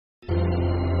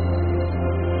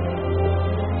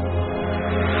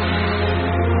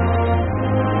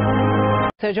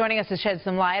So joining us to shed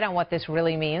some light on what this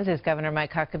really means is Governor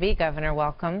Mike Huckabee. Governor,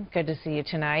 welcome. Good to see you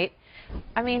tonight.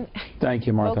 I mean, thank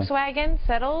you, Martha. Volkswagen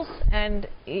settles, and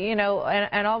you know,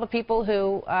 and all the people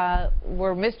who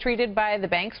were mistreated by the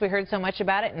banks. We heard so much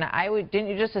about it, and didn't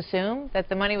you just assume that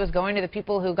the money was going to the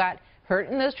people who got hurt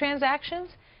in those transactions?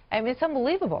 I mean, it's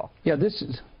unbelievable. Yeah,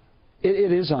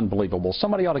 it is unbelievable.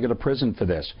 Somebody ought to go to prison for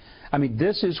this. I mean,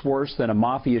 this is worse than a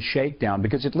mafia shakedown,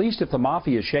 because at least if the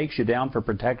mafia shakes you down for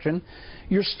protection,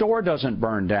 your store doesn't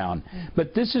burn down.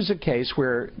 But this is a case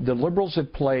where the liberals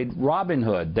have played Robin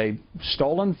Hood. They've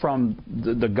stolen from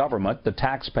the government, the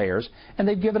taxpayers, and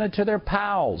they've given it to their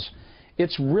pals.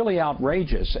 It's really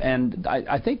outrageous. And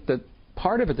I think that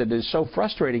part of it that is so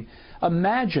frustrating,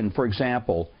 imagine, for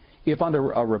example, if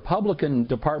under a Republican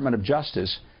Department of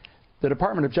Justice, the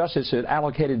Department of Justice had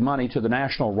allocated money to the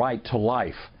National Right to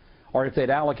Life, or if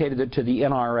they'd allocated it to the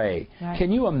NRA. Right.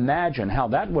 Can you imagine how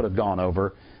that would have gone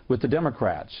over with the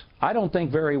Democrats? I don't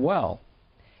think very well.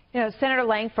 You know, Senator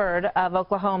Langford of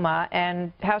Oklahoma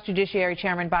and House Judiciary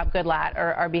Chairman Bob Goodlatte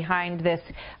are behind this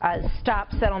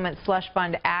Stop Settlement Slush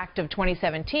Fund Act of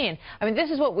 2017. I mean, this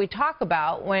is what we talk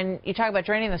about when you talk about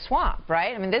draining the swamp,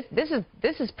 right? I mean,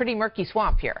 this is pretty murky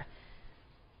swamp here.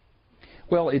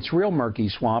 Well, it's real murky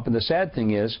swamp, and the sad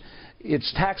thing is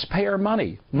it's taxpayer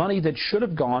money, money that should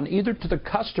have gone either to the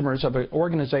customers of an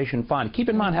organization fined. Keep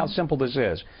in mind how simple this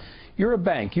is. You're a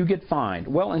bank, you get fined.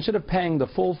 Well, instead of paying the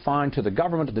full fine to the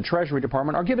government, to the Treasury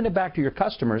Department, or giving it back to your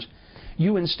customers,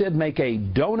 you instead make a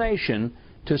donation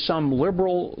to some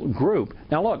liberal group.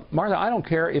 Now look, Martha, I don't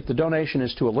care if the donation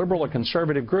is to a liberal or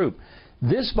conservative group.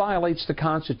 This violates the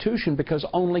Constitution because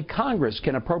only Congress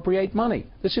can appropriate money.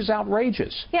 This is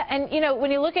outrageous. Yeah, and you know, when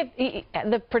you look at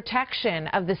the protection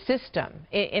of the system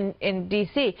in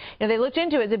D.C., you know, they looked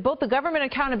into it that both the Government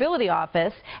Accountability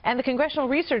Office and the Congressional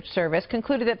Research Service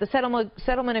concluded that the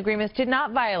settlement agreements did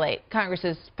not violate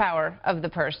Congress's power of the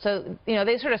purse. So, you know,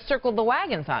 they sort of circled the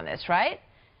wagons on this, right?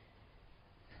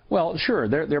 Well, sure,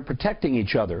 they're protecting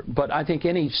each other, but I think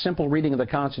any simple reading of the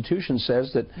Constitution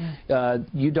says that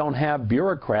you don't have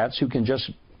bureaucrats who can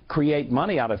just create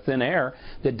money out of thin air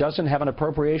that doesn't have an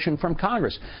appropriation from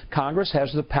Congress. Congress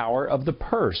has the power of the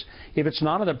purse. If it's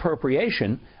not an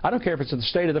appropriation, I don't care if it's at the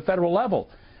state or the federal level.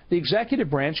 The executive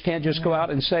branch can't just go out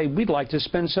and say, we'd like to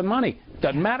spend some money.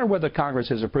 Doesn't matter whether Congress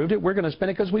has approved it. We're going to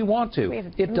spend it because we want to.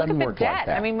 It doesn't work like that.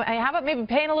 I mean, how about maybe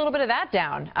paying a little bit of that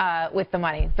down with the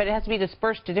money? But it has to be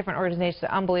dispersed to different organizations.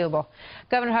 Unbelievable.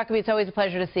 Governor Huckabee, it's always a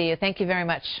pleasure to see you. Thank you very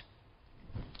much.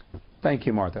 Thank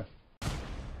you, Martha.